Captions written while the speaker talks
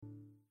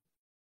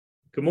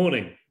Good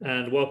morning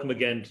and welcome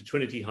again to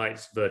Trinity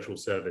Heights virtual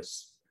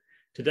service.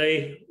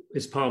 Today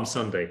is Palm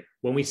Sunday,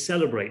 when we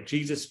celebrate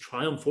Jesus'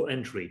 triumphal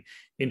entry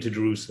into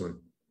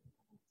Jerusalem.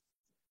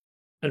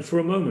 And for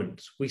a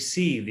moment, we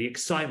see the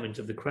excitement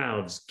of the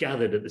crowds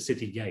gathered at the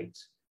city gate,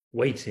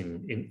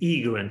 waiting in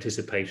eager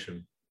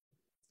anticipation.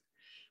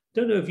 I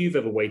don't know if you've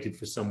ever waited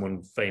for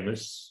someone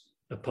famous,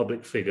 a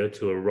public figure,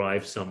 to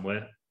arrive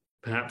somewhere,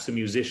 perhaps a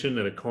musician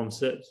at a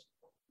concert,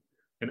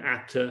 an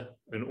actor,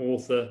 an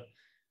author,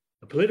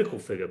 a political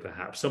figure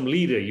perhaps, some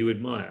leader you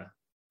admire,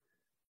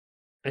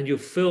 and you're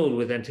filled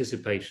with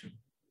anticipation.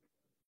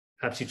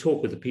 Perhaps you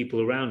talk with the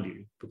people around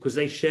you because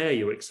they share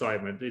your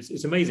excitement.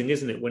 It's amazing,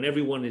 isn't it, when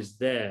everyone is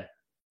there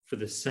for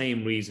the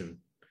same reason.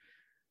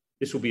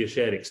 This will be a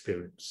shared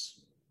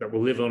experience that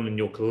will live on in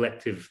your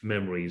collective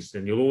memories,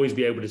 and you'll always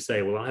be able to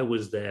say, well, I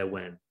was there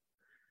when.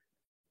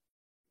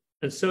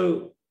 And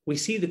so we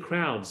see the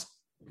crowds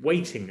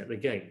waiting at the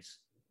gate,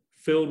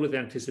 filled with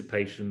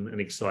anticipation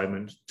and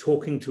excitement,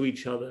 talking to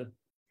each other.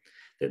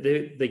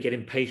 They get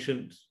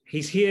impatient.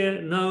 He's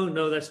here.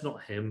 No, that's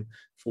not him.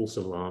 False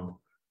alarm.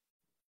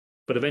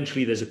 But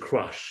eventually there's a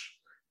crush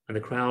and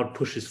the crowd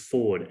pushes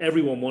forward.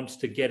 Everyone wants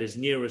to get as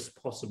near as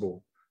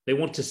possible. They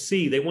want to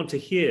see, they want to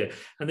hear,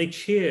 and they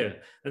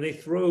cheer and they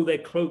throw their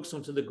cloaks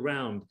onto the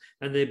ground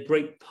and they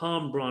break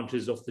palm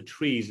branches off the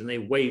trees and they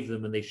wave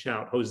them and they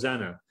shout,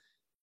 Hosanna.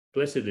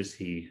 Blessed is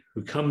he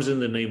who comes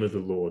in the name of the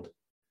Lord.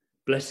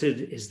 Blessed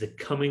is the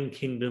coming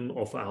kingdom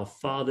of our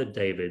father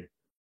David.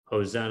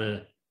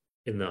 Hosanna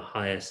in the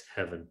highest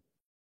heaven.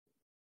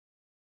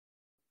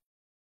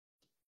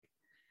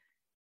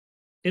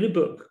 In a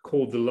book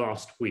called The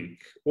Last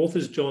Week,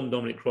 authors John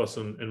Dominic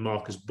Crossan and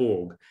Marcus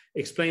Borg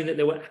explain that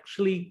there were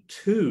actually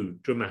two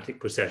dramatic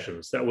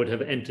processions that would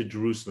have entered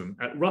Jerusalem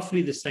at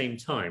roughly the same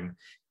time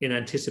in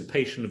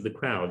anticipation of the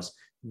crowds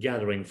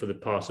gathering for the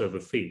Passover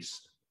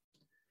feast.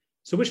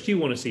 So which do you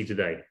want to see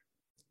today?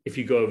 If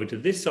you go over to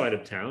this side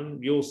of town,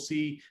 you'll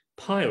see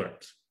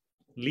Pilate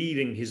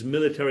leading his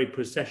military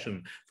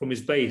procession from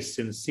his base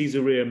in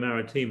Caesarea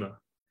Maritima,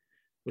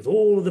 with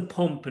all of the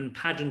pomp and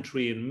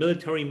pageantry and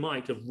military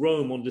might of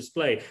Rome on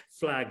display,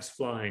 flags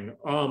flying,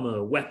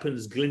 armor,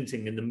 weapons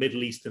glinting in the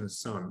Middle Eastern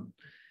sun.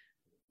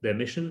 Their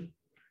mission?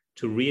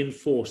 To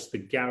reinforce the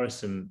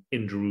garrison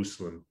in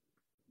Jerusalem.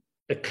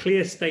 A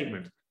clear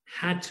statement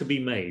had to be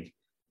made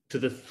to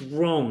the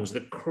throngs,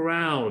 the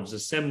crowds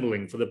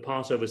assembling for the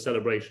Passover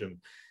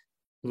celebration.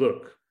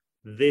 Look,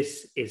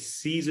 this is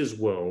Caesar's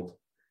world.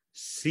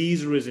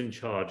 Caesar is in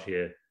charge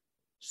here,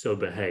 so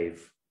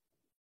behave.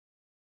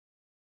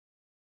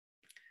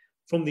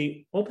 From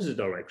the opposite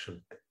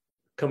direction,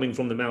 coming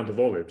from the Mount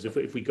of Olives,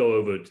 if we go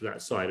over to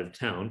that side of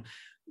town,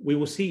 we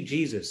will see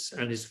Jesus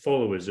and his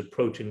followers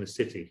approaching the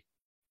city.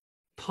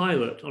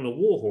 Pilate on a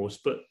war horse,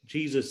 but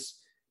Jesus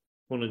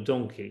on a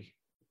donkey.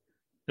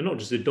 And not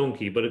just a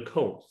donkey, but a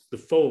colt, the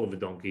foal of a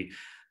donkey.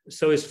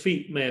 So his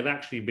feet may have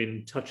actually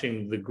been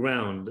touching the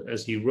ground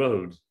as he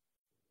rode.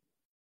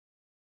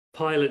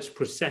 Pilate's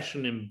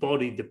procession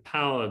embodied the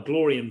power,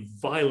 glory, and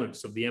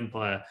violence of the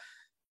empire.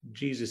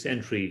 Jesus'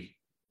 entry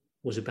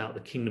was about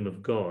the kingdom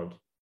of God.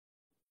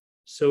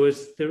 So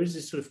as there is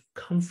this sort of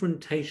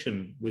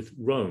confrontation with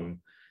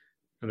Rome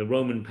and the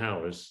Roman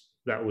powers,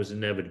 that was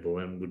inevitable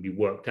and would be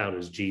worked out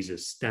as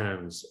Jesus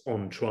stands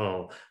on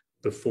trial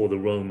before the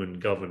Roman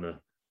governor,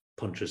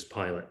 Pontius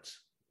Pilate.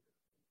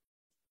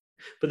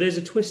 But there's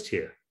a twist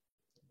here.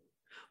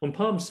 On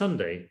Palm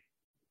Sunday,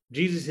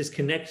 Jesus is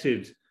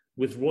connected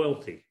with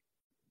royalty,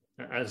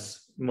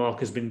 as Mark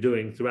has been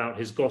doing throughout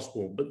his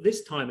gospel, but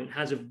this time it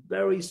has a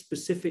very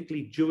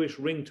specifically Jewish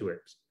ring to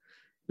it.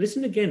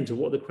 Listen again to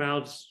what the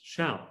crowds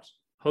shout.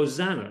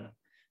 Hosanna,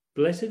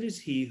 blessed is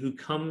he who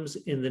comes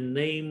in the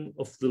name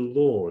of the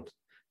Lord.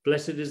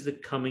 Blessed is the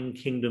coming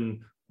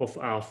kingdom of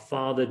our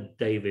father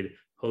David.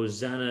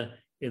 Hosanna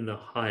in the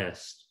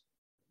highest.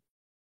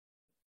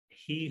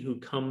 He who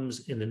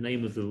comes in the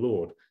name of the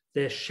Lord.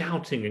 They're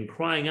shouting and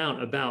crying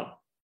out about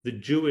the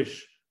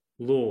Jewish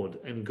Lord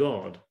and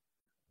God.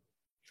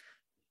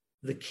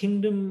 The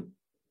kingdom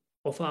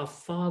of our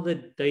father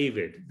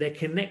David. They're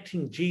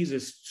connecting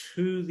Jesus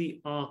to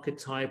the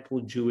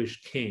archetypal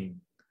Jewish king.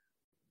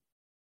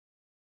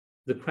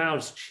 The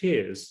crowd's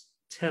cheers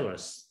tell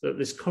us that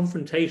this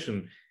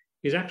confrontation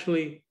is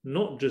actually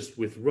not just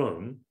with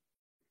Rome,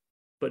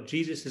 but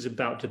Jesus is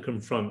about to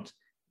confront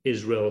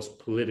Israel's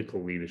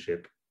political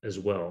leadership as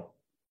well.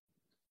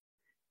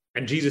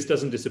 And Jesus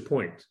doesn't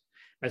disappoint.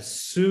 As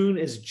soon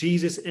as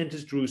Jesus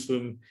enters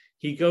Jerusalem,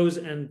 he goes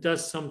and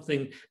does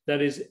something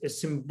that is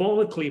as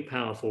symbolically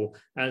powerful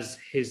as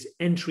his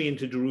entry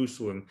into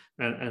Jerusalem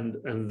and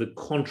the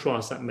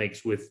contrast that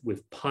makes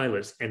with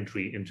Pilate's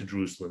entry into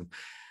Jerusalem.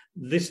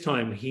 This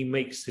time, he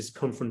makes his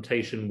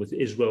confrontation with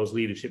Israel's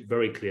leadership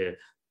very clear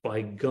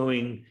by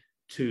going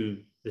to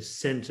the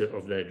center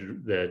of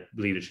their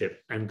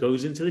leadership and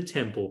goes into the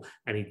temple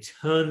and he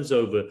turns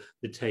over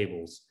the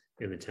tables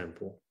in the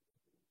temple.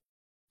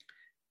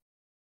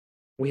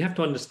 We have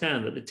to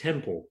understand that the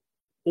temple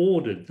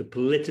ordered the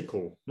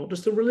political, not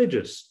just the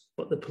religious,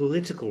 but the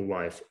political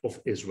life of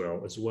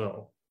Israel as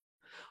well.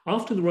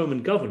 After the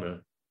Roman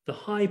governor, the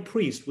high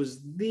priest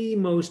was the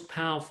most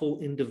powerful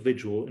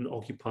individual in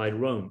occupied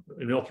Rome,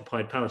 in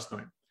occupied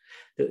Palestine.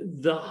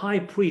 The high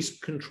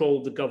priest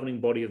controlled the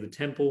governing body of the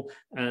temple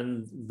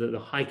and the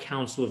high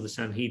council of the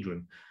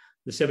Sanhedrin.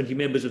 The 70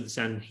 members of the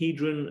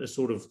Sanhedrin, a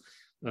sort of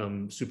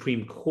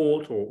Supreme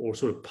Court or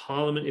sort of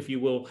parliament, if you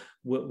will,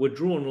 were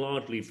drawn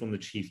largely from the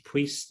chief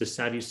priests, the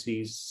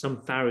Sadducees,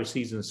 some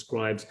Pharisees and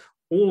scribes.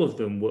 All of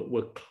them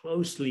were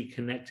closely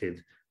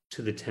connected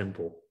to the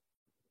temple.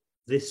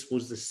 This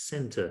was the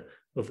center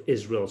of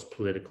Israel's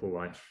political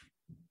life.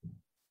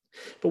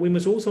 But we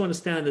must also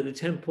understand that the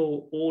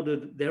temple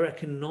ordered their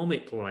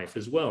economic life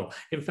as well.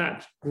 In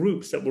fact,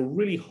 groups that were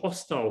really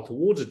hostile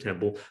towards the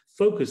temple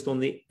focused on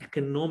the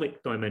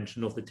economic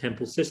dimension of the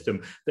temple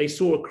system. They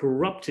saw a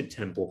corrupted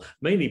temple,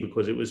 mainly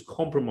because it was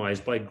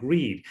compromised by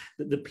greed,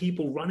 that the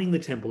people running the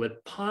temple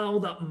had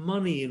piled up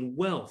money and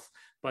wealth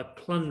by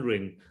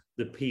plundering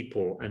the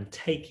people and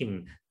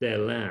taking their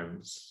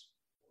lands.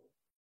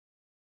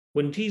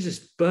 When Jesus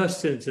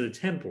bursts into the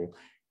temple,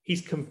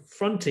 he's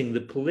confronting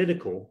the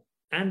political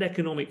and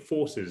economic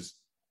forces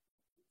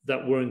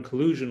that were in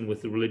collusion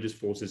with the religious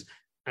forces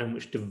and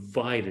which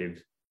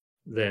divided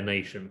their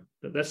nation.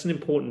 That's an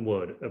important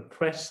word,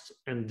 oppressed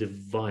and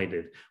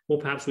divided. Or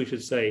perhaps we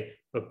should say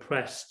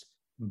oppressed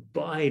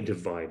by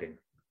dividing,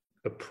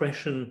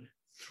 oppression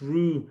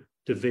through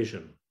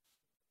division.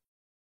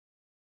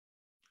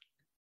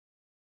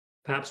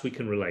 Perhaps we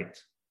can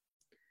relate.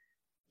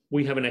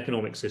 We have an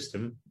economic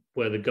system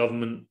where the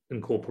government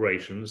and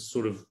corporations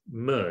sort of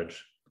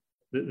merge.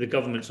 The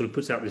government sort of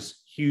puts out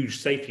this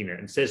huge safety net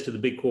and says to the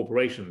big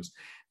corporations,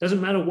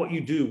 doesn't matter what you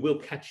do, we'll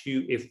catch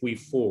you if we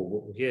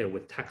fall. Yeah,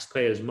 with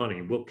taxpayers'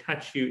 money, we'll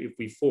catch you if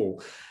we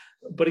fall.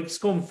 But it's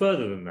gone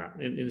further than that.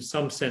 In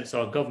some sense,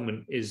 our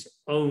government is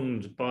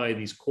owned by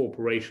these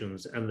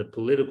corporations, and the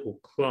political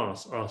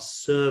class are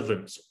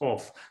servants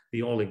of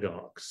the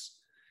oligarchs.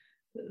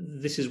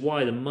 This is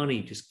why the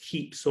money just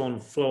keeps on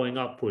flowing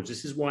upwards.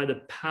 This is why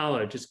the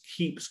power just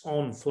keeps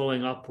on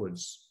flowing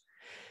upwards.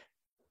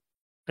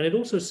 And it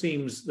also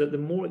seems that the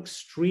more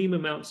extreme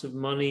amounts of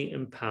money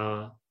and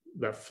power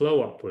that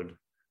flow upward,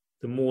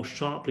 the more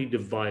sharply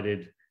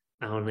divided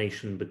our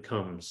nation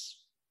becomes.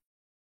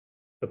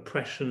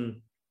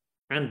 Oppression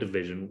and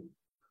division,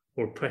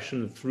 or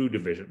oppression through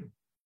division.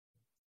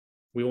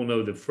 We all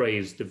know the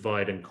phrase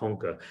divide and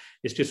conquer.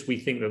 It's just we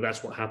think that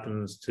that's what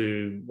happens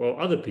to, well,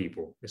 other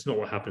people. It's not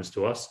what happens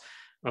to us.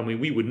 I mean,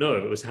 we would know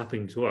if it was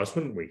happening to us,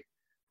 wouldn't we?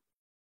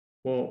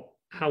 Well,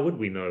 how would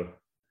we know?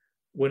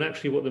 When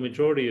actually what the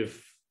majority of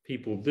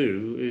people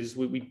do is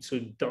we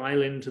sort of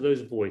dial into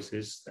those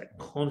voices that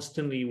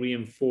constantly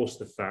reinforce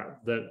the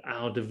fact that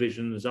our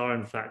divisions are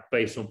in fact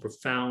based on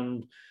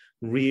profound,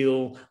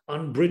 real,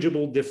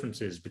 unbridgeable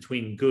differences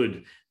between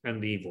good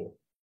and evil.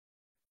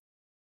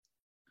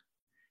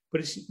 But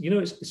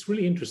it's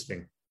really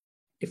interesting.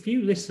 If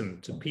you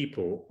listen to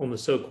people on the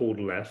so-called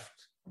left,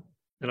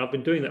 and I've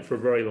been doing that for a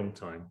very long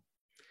time,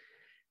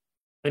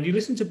 and you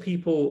listen to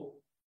people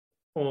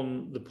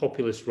on the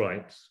populist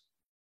right,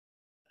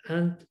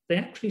 and they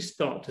actually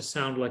start to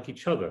sound like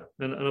each other.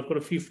 And I've got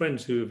a few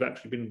friends who have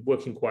actually been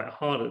working quite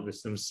hard at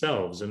this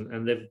themselves,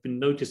 and they've been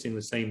noticing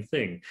the same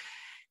thing.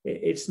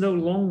 It's no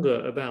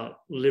longer about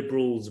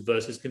liberals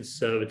versus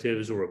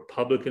conservatives or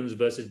Republicans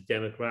versus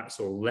Democrats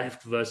or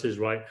left versus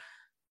right.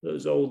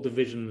 Those old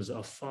divisions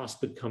are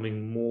fast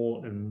becoming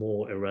more and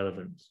more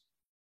irrelevant.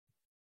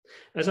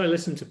 As I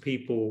listen to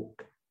people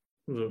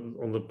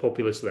on the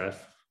populist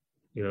left,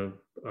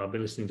 I've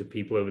been listening to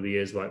people over the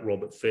years like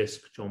Robert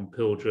Fisk, John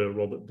Pilger,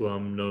 Robert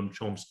Blum, Noam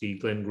Chomsky,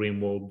 Glenn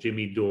Greenwald,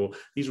 Jimmy Dore.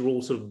 These are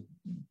all sort of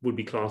would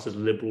be classed as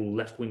liberal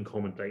left-wing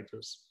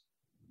commentators.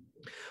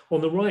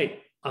 On the right,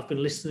 I've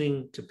been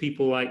listening to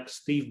people like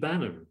Steve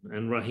Bannon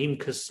and Raheem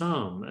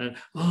Kassam. And,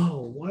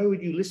 why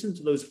would you listen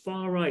to those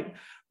far-right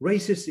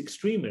racist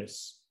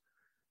extremists?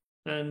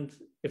 And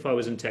if I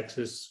was in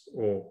Texas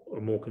or a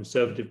more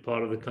conservative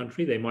part of the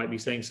country, they might be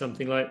saying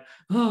something like,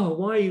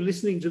 why are you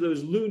listening to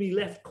those loony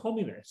left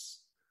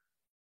communists?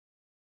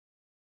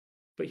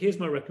 But here's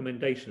my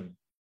recommendation.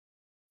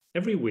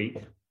 Every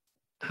week,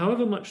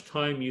 however much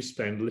time you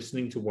spend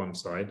listening to one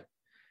side,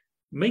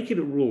 make it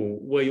a rule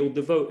where you'll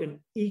devote an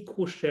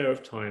equal share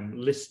of time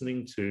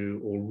listening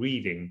to or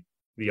reading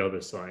the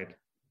other side.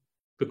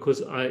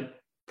 Because I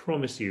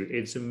promise you,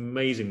 it's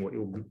amazing what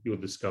you'll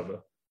discover.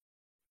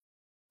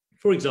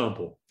 For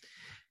example,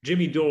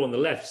 Jimmy Dore on the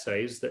left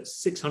says that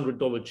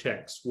 $600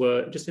 checks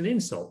were just an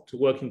insult to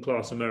working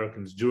class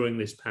Americans during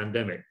this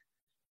pandemic.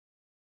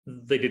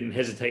 They didn't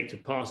hesitate to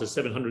pass a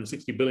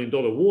 $760 billion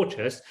war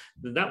chest.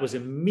 That was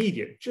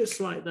immediate,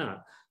 just like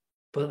that.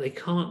 But they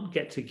can't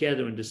get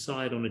together and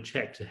decide on a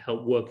check to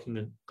help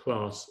working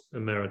class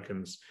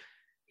Americans.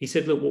 He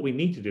said, look, what we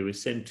need to do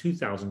is send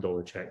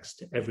 $2,000 checks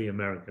to every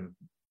American.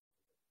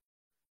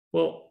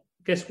 Well,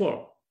 guess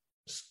what?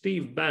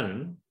 Steve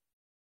Bannon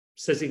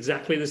says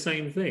exactly the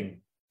same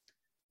thing.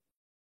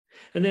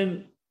 And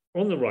then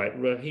on the right,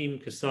 Raheem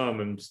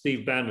Kassam and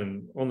Steve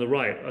Bannon on the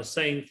right are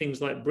saying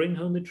things like, bring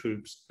home the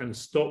troops and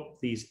stop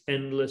these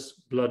endless,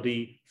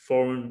 bloody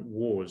foreign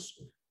wars.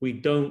 We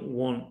don't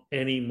want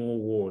any more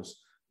wars,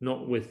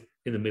 not with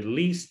in the Middle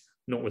East,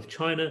 not with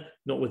China,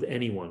 not with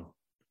anyone.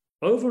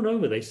 Over and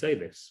over, they say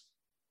this.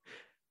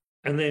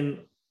 And then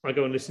I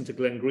go and listen to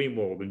Glenn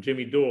Greenwald and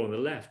Jimmy Dore on the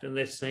left, and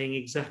they're saying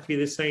exactly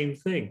the same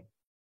thing.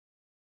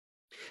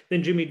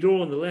 Then Jimmy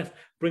Dore on the left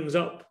brings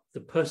up the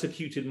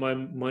persecuted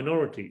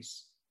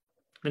minorities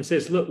and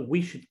says, look,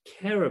 we should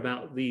care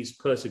about these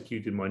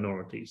persecuted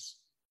minorities.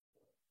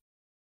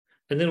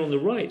 And then on the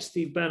right,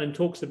 Steve Bannon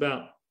talks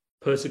about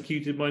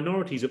persecuted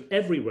minorities of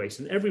every race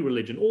and every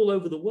religion all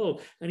over the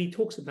world, and he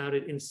talks about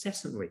it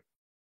incessantly.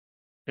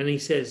 And he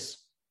says,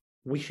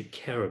 we should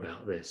care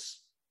about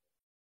this.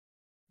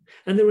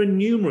 And there are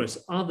numerous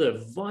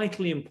other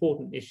vitally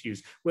important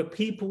issues where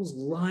people's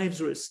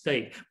lives are at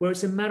stake, where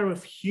it's a matter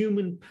of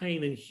human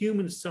pain and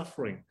human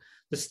suffering,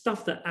 the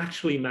stuff that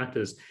actually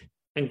matters.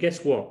 And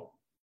guess what?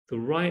 The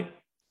right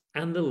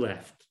and the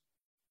left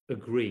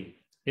agree.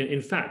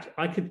 In fact,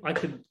 I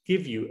could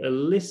give you a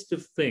list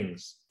of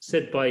things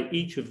said by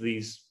each of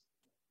these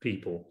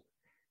people,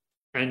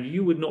 and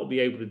you would not be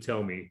able to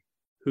tell me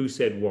who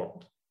said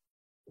what,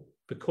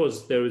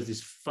 because there is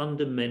this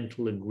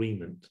fundamental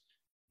agreement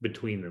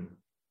between them.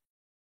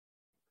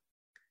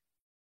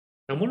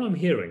 And what I'm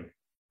hearing,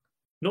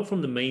 not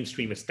from the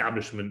mainstream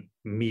establishment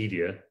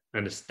media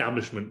and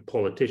establishment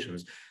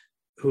politicians,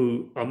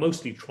 who are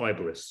mostly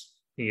tribalists,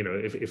 you know,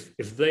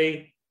 if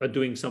they are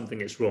doing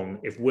something, it's wrong.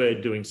 If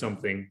we're doing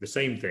something, the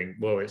same thing,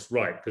 well, it's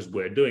right because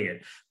we're doing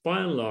it. By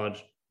and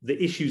large,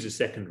 the issues are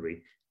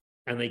secondary,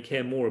 and they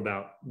care more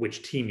about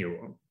which team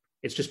you're on.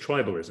 It's just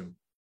tribalism.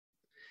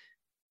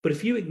 But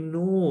if you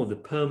ignore the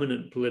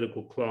permanent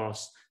political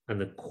class and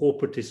the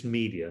corporatist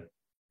media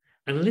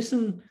and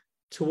listen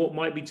to what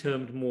might be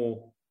termed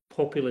more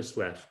populist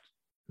left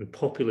and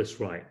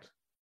populist right,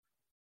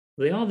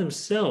 they are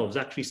themselves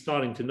actually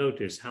starting to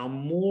notice how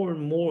more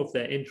and more of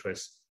their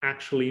interests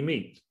actually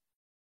meet.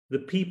 The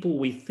people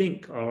we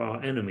think are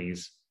our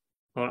enemies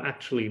are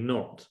actually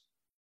not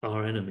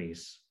our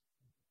enemies.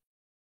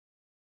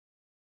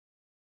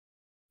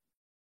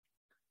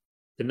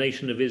 The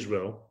nation of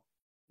Israel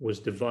was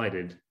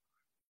divided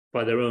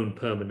by their own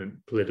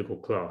permanent political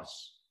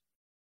class,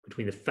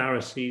 between the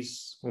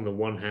Pharisees on the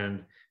one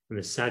hand and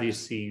the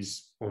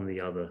Sadducees on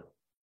the other.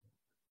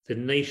 The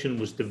nation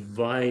was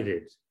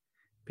divided,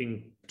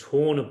 being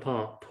torn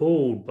apart,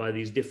 pulled by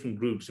these different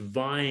groups,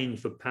 vying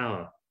for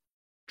power,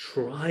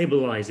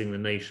 tribalizing the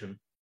nation.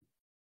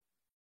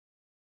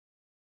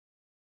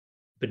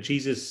 But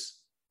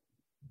Jesus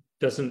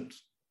doesn't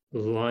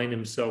align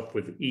himself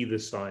with either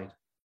side.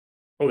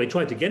 Oh, they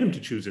tried to get him to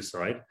choose a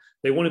side.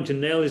 They want him to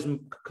nail his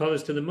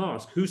colors to the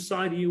mast. Whose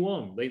side are you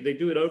on? They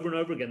do it over and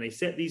over again. They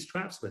set these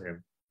traps for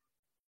him.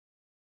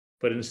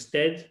 But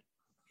instead,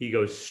 he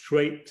goes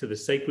straight to the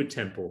sacred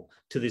temple,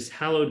 to this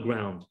hallowed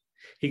ground.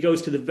 He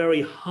goes to the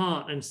very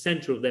heart and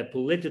center of their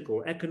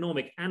political,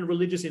 economic, and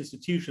religious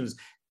institutions,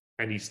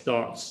 and he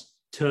starts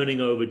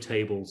turning over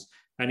tables.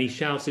 And he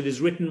shouts, "It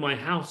is written, my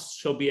house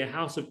shall be a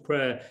house of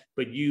prayer,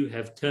 but you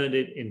have turned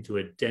it into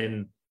a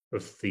den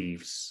of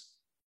thieves."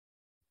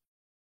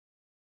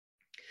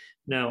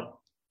 Now,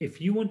 if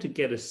you want to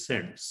get a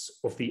sense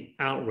of the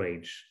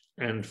outrage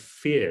and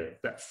fear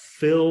that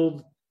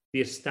filled the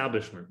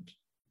establishment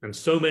and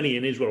so many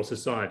in Israel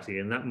society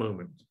in that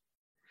moment,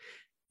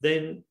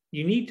 then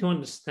you need to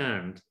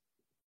understand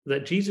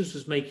that Jesus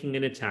was making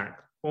an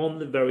attack on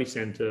the very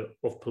center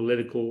of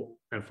political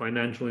and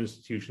financial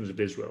institutions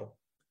of Israel.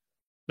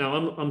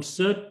 Now, I'm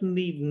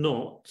certainly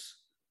not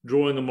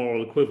drawing a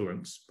moral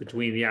equivalence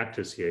between the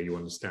actors here, you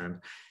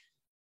understand.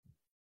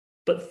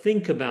 But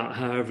think about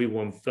how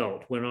everyone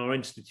felt when our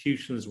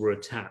institutions were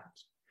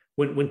attacked.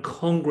 When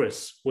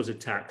Congress was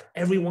attacked,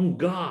 everyone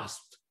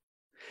gasped.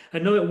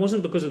 And no, it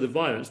wasn't because of the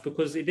violence,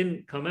 because it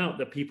didn't come out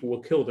that people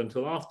were killed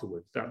until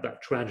afterwards,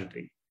 that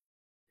tragedy.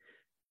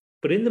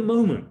 But in the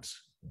moment,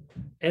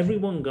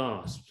 everyone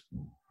gasped,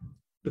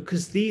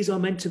 because these are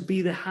meant to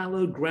be the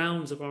hallowed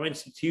grounds of our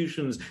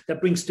institutions that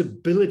bring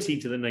stability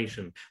to the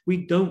nation.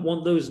 We don't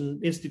want those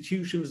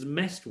institutions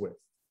messed with.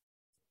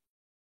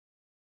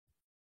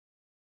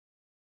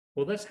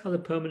 Well, that's how the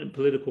permanent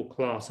political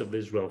class of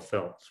Israel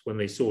felt when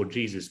they saw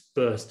Jesus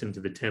burst into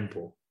the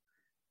temple.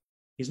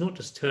 He's not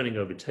just turning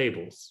over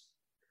tables.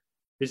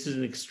 This is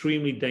an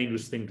extremely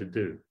dangerous thing to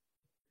do,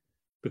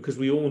 because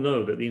we all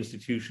know that the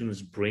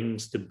institutions bring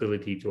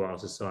stability to our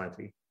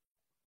society.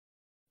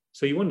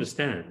 So you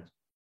understand,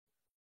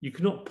 you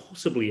cannot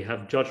possibly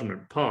have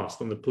judgment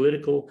passed on the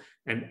political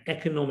and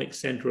economic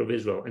center of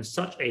Israel in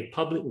such a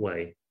public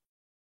way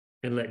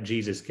and let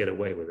Jesus get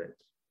away with it.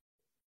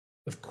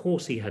 Of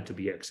course, he had to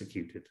be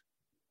executed.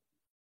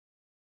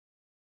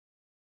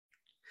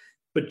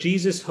 But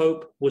Jesus'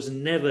 hope was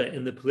never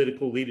in the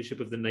political leadership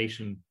of the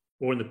nation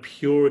or in the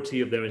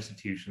purity of their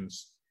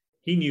institutions.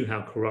 He knew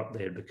how corrupt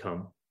they had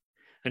become,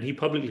 and he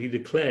publicly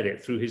declared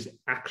it through his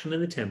action in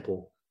the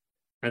temple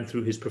and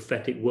through his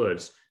prophetic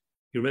words.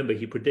 You remember,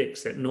 he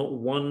predicts that not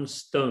one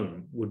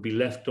stone would be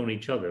left on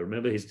each other.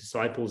 Remember, his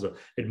disciples are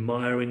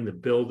admiring the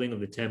building of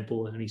the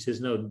temple, and he says,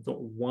 no,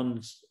 not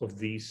one of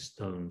these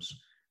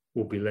stones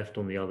will be left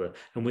on the other.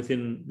 And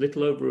within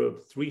little over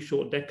 3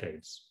 short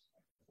decades,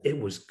 it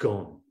was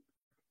gone.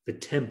 The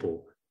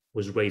temple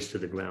was razed to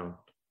the ground.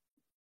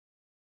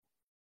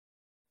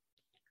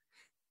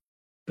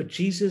 But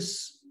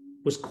Jesus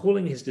was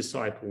calling his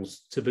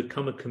disciples to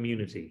become a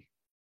community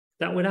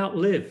that would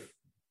outlive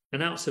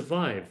and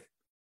outsurvive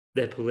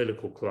their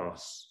political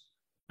class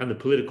and the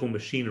political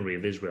machinery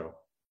of Israel.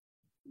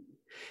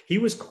 He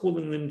was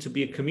calling them to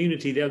be a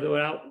community that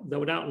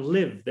would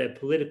outlive their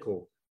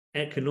political,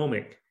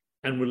 economic,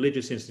 and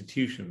religious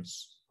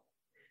institutions,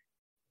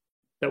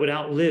 that would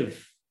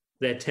outlive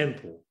their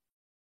temple.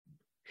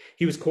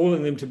 He was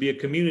calling them to be a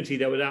community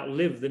that would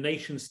outlive the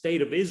nation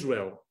state of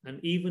Israel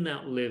and even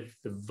outlive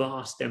the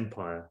vast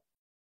empire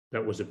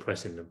that was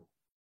oppressing them.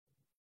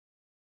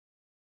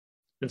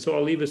 And so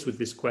I'll leave us with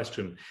this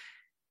question.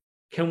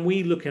 Can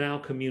we look at our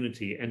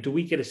community and do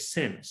we get a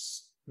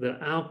sense that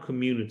our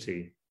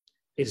community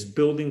is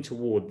building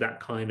toward that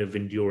kind of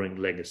enduring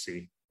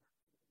legacy?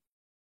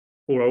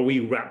 Or are we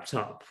wrapped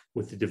up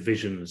with the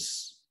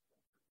divisions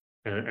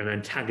and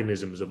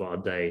antagonisms of our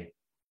day?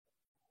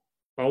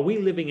 Are we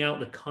living out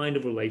the kind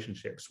of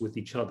relationships with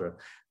each other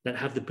that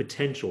have the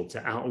potential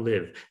to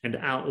outlive and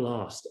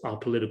outlast our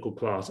political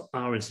class,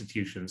 our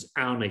institutions,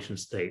 our nation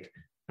state,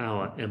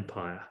 our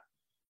empire?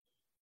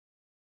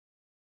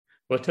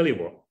 Well, I'll tell you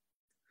what,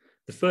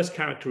 the first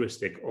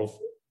characteristic of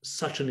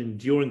such an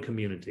enduring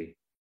community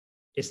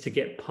is to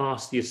get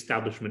past the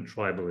establishment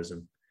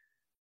tribalism.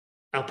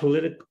 Our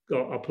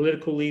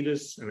political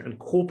leaders and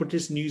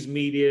corporatist news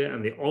media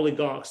and the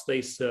oligarchs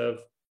they serve,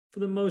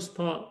 for the most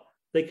part,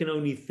 they can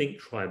only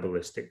think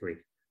tribalistically,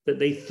 that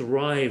they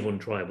thrive on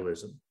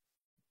tribalism.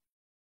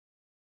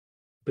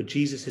 But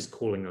Jesus is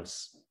calling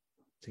us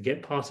to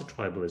get past the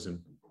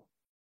tribalism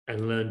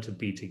and learn to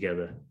be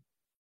together.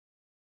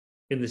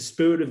 In the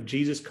spirit of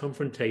Jesus'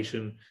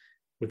 confrontation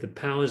with the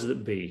powers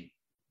that be,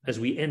 as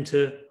we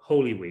enter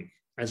Holy Week,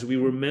 as we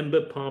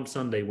remember Palm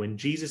Sunday when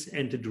Jesus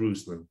entered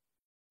Jerusalem,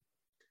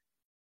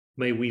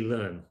 may we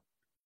learn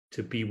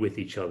to be with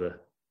each other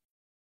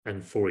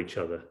and for each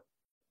other.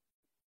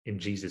 In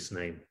Jesus'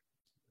 name,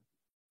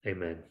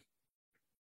 amen.